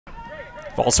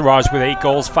Volseraj with 8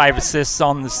 goals, 5 assists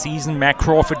on the season. Matt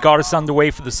Crawford got us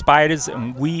underway for the Spiders,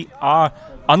 and we are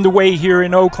underway here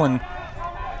in Oakland.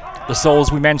 The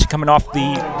Souls, we mentioned, coming off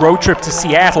the road trip to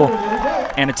Seattle,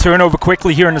 and a turnover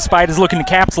quickly here, and the Spiders looking to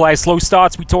capitalize. Slow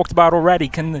starts we talked about already.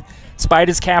 Can the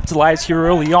Spiders capitalize here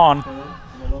early on?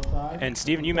 And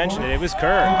Steven, you mentioned it. It was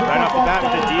Kerr right off the bat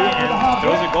with the D and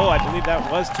throws a goal. I believe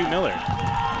that was to Miller.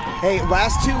 Hey,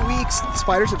 last 2 weeks, the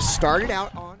Spiders have started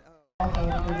out on.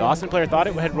 The Austin player thought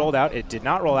it had rolled out. It did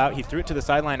not roll out. He threw it to the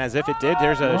sideline as if it did.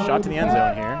 There's a shot to the end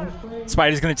zone here.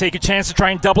 Spiders going to take a chance to try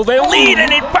and double their lead,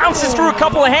 and it bounces through a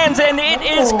couple of hands, and it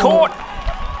is caught.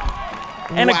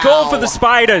 And a goal for the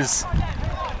Spiders.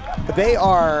 They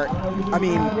are, I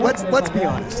mean, let's be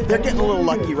honest. They're getting a little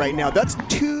lucky right now. That's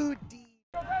 2 deep.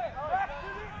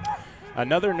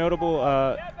 Another notable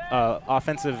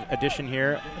offensive addition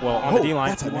here. Well, on the D-line.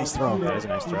 That's a nice throw. That is a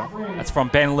nice throw. That's from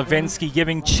Ben Levinsky.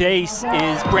 Giving chase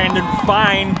is Brandon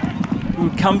Fine, who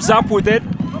comes up with it.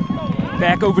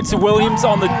 Back over to Williams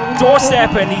on the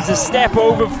doorstep, and he's a step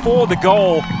over for the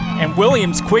goal. And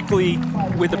Williams quickly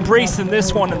with a brace in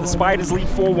this one, and the Spiders lead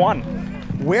 4-1.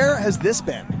 Where has this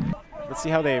been? Let's see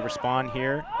how they respond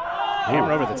here.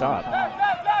 Hammer over the top.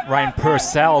 Ryan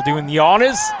Purcell doing the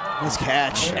honors. Nice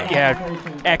catch. Yeah,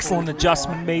 excellent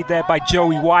adjustment made there by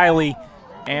Joey Wiley.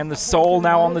 And the Soul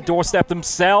now on the doorstep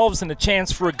themselves, and a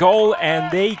chance for a goal, and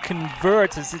they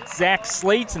convert as it's Zach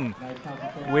Slayton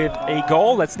with a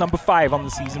goal. That's number 5 on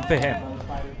the season for him.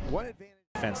 What advantage?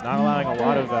 Defense, not allowing a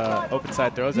lot of open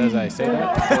side throws as I say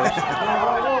that.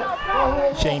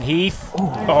 Shane Heath.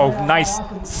 Oh, nice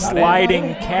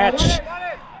sliding catch.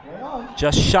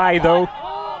 Just shy though.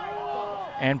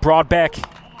 And Broadbeck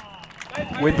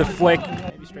with the flick.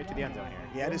 Maybe straight to the end zone here.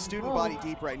 Yeah, it is student body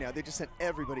deep right now. They just sent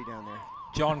everybody down there.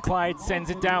 John Clyde sends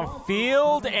it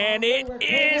downfield, and it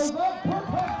is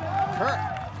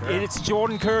Kerr. It's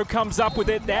Jordan Kerr comes up with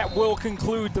it. That will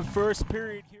conclude the first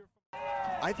period here.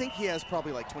 I think he has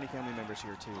probably like 20 family members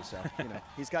here too, so you know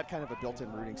he's got kind of a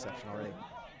built-in rooting section already.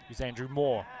 Here's Andrew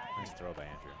Moore. Nice throw by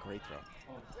Andrew. Great throw.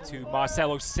 To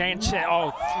Marcelo Sanchez.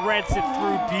 Oh, threads it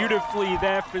through beautifully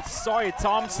there for Sawyer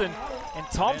Thompson. And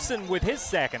Thompson with his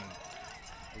second.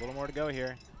 A little more to go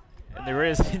here. And there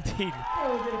is indeed.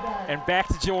 And back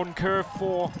to Jordan Kerr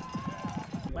for.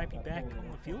 He might be back on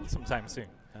the field sometime soon.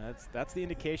 That's the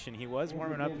indication. He was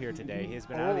warming up here today. He has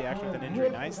been out of the action with an injury.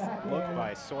 Nice look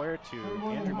by Sawyer to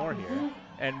Andrew Moore here.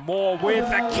 And Moore with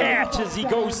a catch as he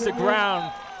goes to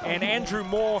ground. And Andrew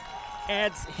Moore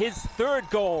adds his 3rd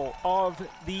goal of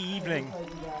the evening.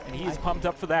 And he is pumped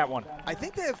up for that one. I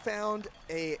think they have found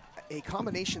a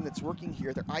combination that's working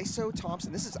here. They're ISO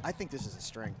Thompson. I think this is a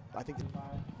string. I think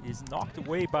he's knocked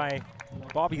away by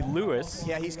Bobby Lewis.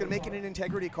 Yeah, he's going to make it an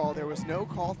integrity call. There was no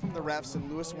call from the refs,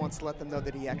 and Lewis wants to let them know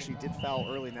that he actually did foul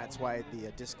early, and that's why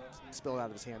the disc spilled out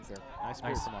of his hands there. Nice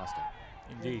from Austin.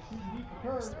 Indeed.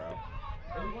 Nice throw.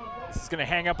 This is going to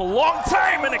hang up a long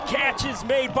time, and a catch is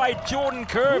made by Jordan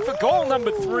Kerr for goal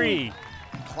number 3.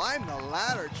 Climb the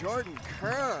ladder, Jordan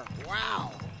Kerr.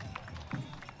 Wow.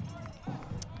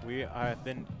 We have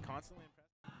been constantly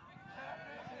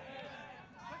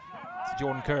It's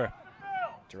Jordan Kerr.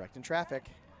 Directing traffic.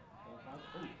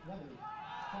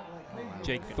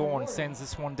 Jake Thorne sends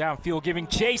this one downfield, giving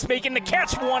chase, making the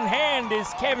catch one hand is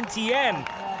Kevin Tien.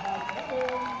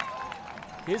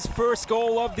 His first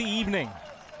goal of the evening.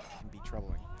 Be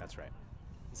troubling. That's right.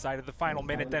 Inside of the final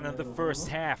minute then of the first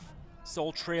half.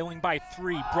 Soul trailing by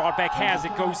 3. Broadbeck has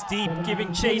it, goes deep,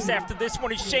 giving chase after this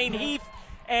one is Shane Heath.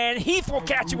 And Heath will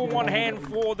catch it with one hand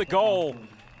for the goal.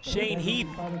 Shane Heath,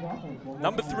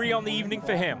 number 3 on the evening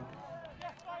for him.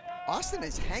 Austin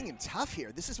is hanging tough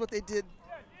here. This is what they did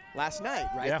last night,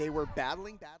 right? Yeah. They were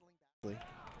battling.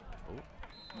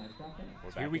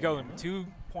 Here we go,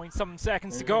 2-point-something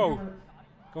seconds to go.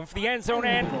 Going for the end zone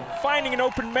and finding an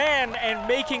open man and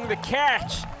making the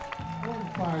catch.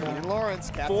 Keenan Lawrence,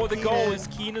 Captain For the Keenan. goal is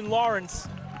Keenan Lawrence.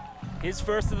 His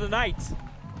first of the night.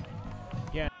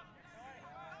 Yeah.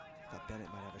 I thought Bennett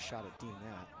might have a shot at Dean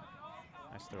that.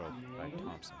 Nice throw by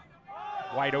Thompson.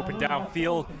 Wide open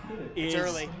downfield is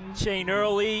Early. Shane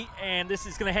Early, and this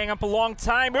is going to hang up a long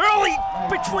time. Early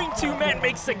between 2 men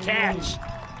makes the catch.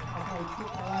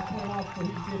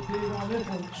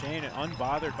 Shane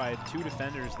unbothered by 2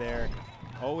 defenders there.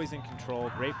 Always in control.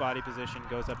 Great body position.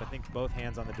 Goes up, I think, both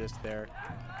hands on the disc there.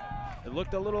 It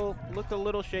looked a little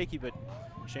shaky, but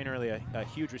Shane Early, a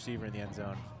huge receiver in the end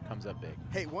zone, comes up big.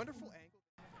 Hey, wonderful angle.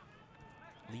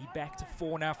 Lead back to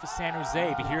 4 now for San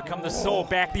Jose, but here come the Soul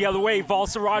back the other way.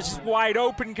 Volseraj is wide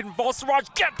open. Can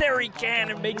Volseraj get there? He can,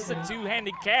 and makes a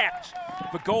 2-handed catch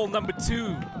for goal number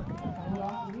 2.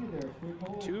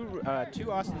 2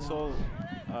 two Austin Soul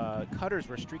cutters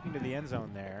were streaking to the end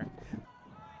zone there.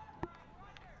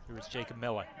 Here was Jacob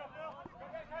Miller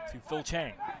to Phil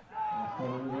Chang.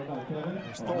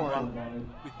 There's Thorne.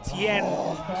 With Tien,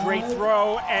 great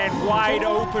throw, and wide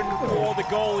open for the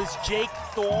goal is Jake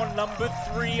Thorne, number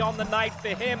 3 on the night for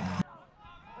him.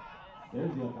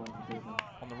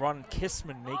 On the run,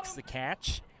 Kissman makes the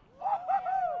catch.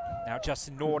 Now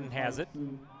Justin Norton has it.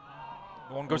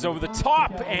 Norton goes over the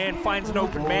top and finds an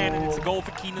open man, and it's a goal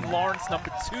for Keenan Lawrence,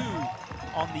 number 2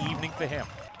 on the evening for him.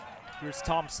 Here's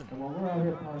Thompson.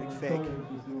 Big fake.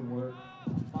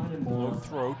 Low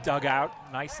throw, dug out.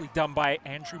 Nicely done by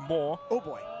Andrew Moore. Oh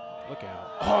boy. Look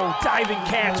out. Oh, diving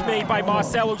catch made by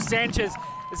Marcelo Sanchez.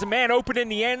 There's a man open in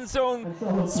the end zone.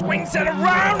 Swings it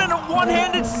around, and a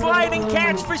one-handed sliding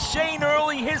catch for Shane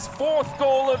Early, his 4th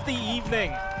goal of the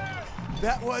evening.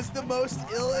 That was the most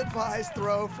ill-advised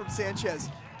throw from Sanchez.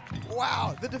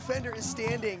 Wow, the defender is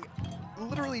standing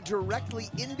literally directly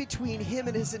in between him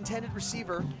and his intended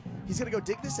receiver. He's gonna go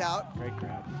dig this out. Great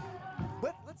grab.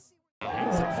 But let's see.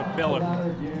 Hands it for Miller.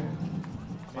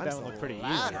 Made that one look pretty easy.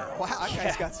 Wow, that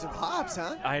guy's got some hops,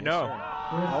 huh? I know.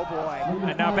 Oh boy.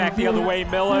 And now back the other way,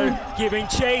 Miller giving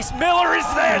chase. Miller is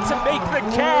there to make the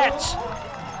catch.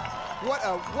 What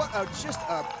a just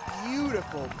a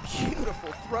beautiful,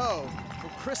 beautiful throw from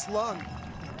Chris Lung.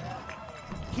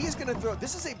 He's gonna throw.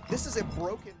 This is a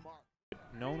broken mark.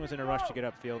 No one was in a rush to get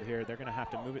upfield here. They're going to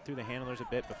have to move it through the handlers a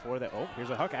bit before that. Oh,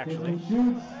 here's a hook, actually.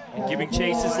 And giving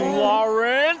chase is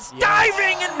Lawrence. Yes.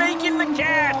 Diving and making the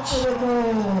catch.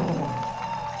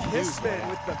 Kissman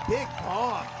with the big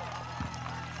bomb.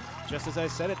 Just as I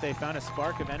said it, they found a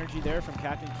spark of energy there from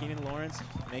Captain Keenan Lawrence,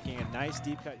 making a nice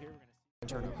deep cut here.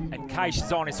 And Kaish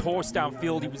is on his horse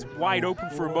downfield. He was wide open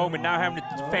for a moment. Now having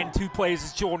to defend 2 players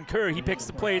is Jordan Kerr. He picks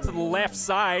the play to the left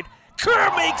side.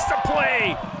 Kerr makes the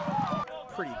play.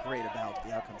 Pretty great about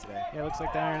the outcome today. Yeah, it looks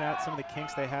like they ironed out some of the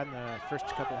kinks they had in the first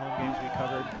couple home games we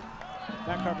covered.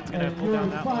 Matt Carpenter's going to pull down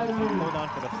that one. Hold on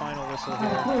for the final whistle here.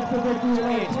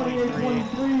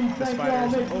 28-23, the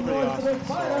Spiders over the Austin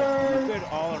Soul. A good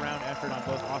all-around effort on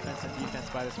both offense and defense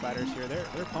by the Spiders here.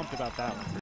 They're pumped about that one.